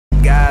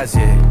guys,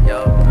 yeah.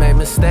 Yo, made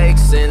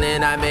mistakes and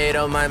then I made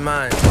up my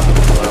mind.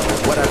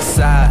 What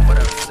outside?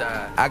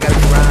 I gotta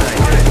grind,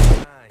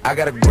 yeah. I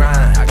gotta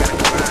grind, I gotta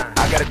grind,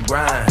 I gotta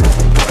grind,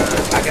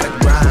 I gotta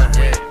grind,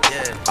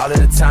 yeah. All of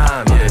the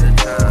time,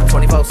 yeah.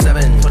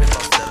 24/7,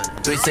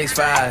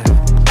 365.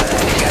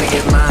 Gotta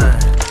get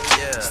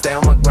mine, stay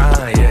on my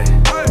grind, yeah.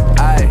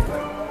 Aye,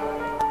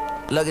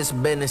 look, it's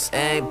business,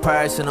 ain't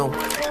personal,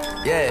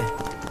 yeah.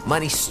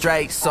 Money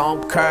straight, so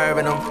I'm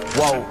curving them.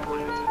 Whoa,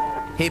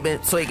 he been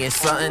tweaking,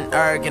 something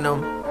irking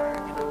him.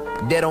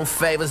 Did them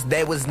favors,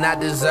 they was not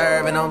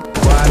deserving them.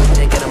 Boy, I be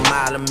thinking a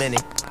mile a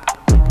minute.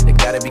 They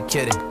gotta be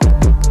kidding.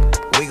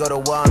 We go to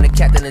war, I'm the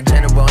captain, the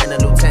general, and the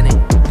lieutenant.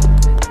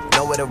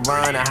 Nowhere to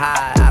run or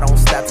hide, I don't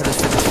stop till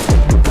it's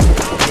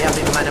finished. Yeah, I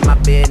be minding my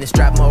business,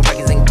 drop more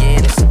records than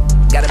Guinness.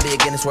 Gotta be a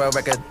Guinness World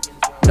Record.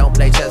 Don't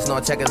play chess nor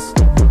checkers.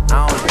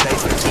 I only play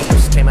for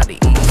keeps. Came out the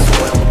east,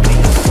 spoiled my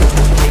peace.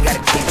 You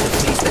gotta keep the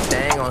peace. The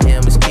thing on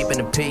him is keeping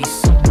the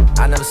peace.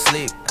 I never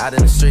sleep, out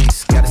in the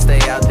streets. Gotta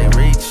stay out there,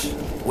 reach.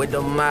 With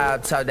the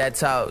mob, talk that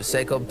talk,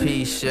 Seiko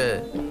peace, yeah.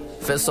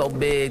 Feel so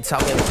big,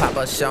 talking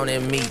Papa, Sean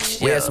and Meech.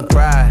 Yeah. We had some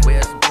pride,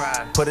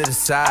 put it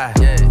aside,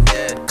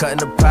 cutting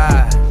the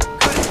pie,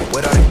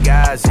 with all the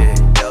guys, yeah.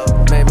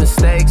 Made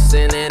mistakes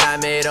and then I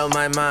made up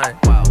my mind.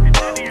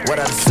 What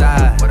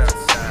outside?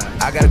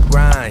 I gotta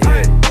grind,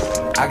 yeah.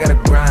 I gotta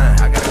grind,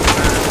 I gotta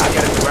grind, I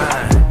gotta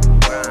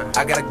grind,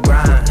 I gotta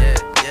grind,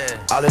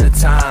 all of the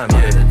time,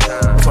 yeah.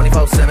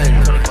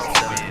 24/7,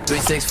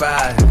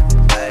 365.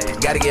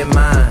 Gotta get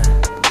mine,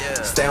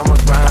 stay on my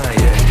grind,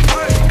 yeah.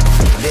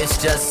 This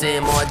just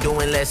in, more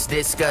doing, less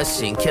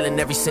discussion. Killing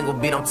every single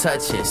beat I'm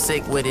touching.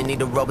 Sick with it,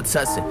 need a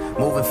Robitussin.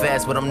 Moving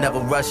fast, but I'm never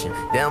rushing.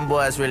 Them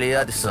boys really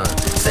other son.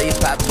 Say you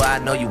poppin', but I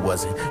know you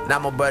wasn't.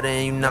 Not my brother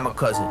and you not my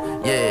cousin.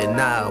 Yeah,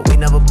 nah, we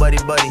never buddy.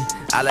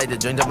 I like to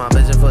drink up my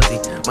vision fuzzy.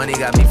 Money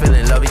got me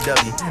feeling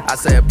lovey-dovey. I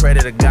say a prayer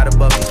to the God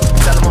above me.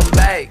 Tell him I'm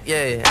back,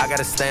 yeah. I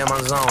gotta stay in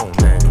my zone,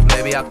 man.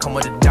 Maybe I'll come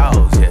with the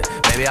dogs, yeah.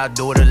 Maybe I'll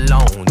do it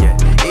alone, yeah.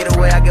 Either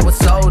way, I get what's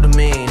sold to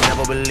me.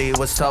 Never believe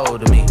what's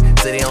told to me.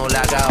 City on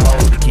lock, I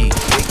hold the key.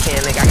 We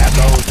can't link, I got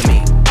gold to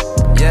me.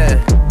 Yeah,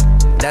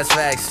 that's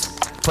facts.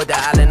 Put the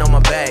island on my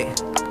back.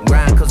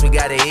 Grind cause we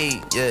gotta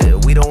eat. Yeah,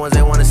 we the ones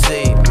they wanna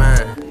see,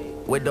 man.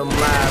 With the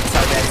mob,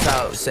 talk that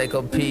talk,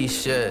 Seiko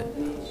peace, yeah.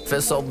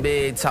 Feel so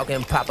big,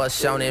 talking Papa,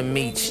 Sean and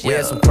Meech. We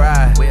had some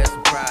pride,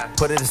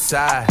 put it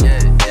aside,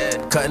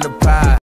 cutting the pie.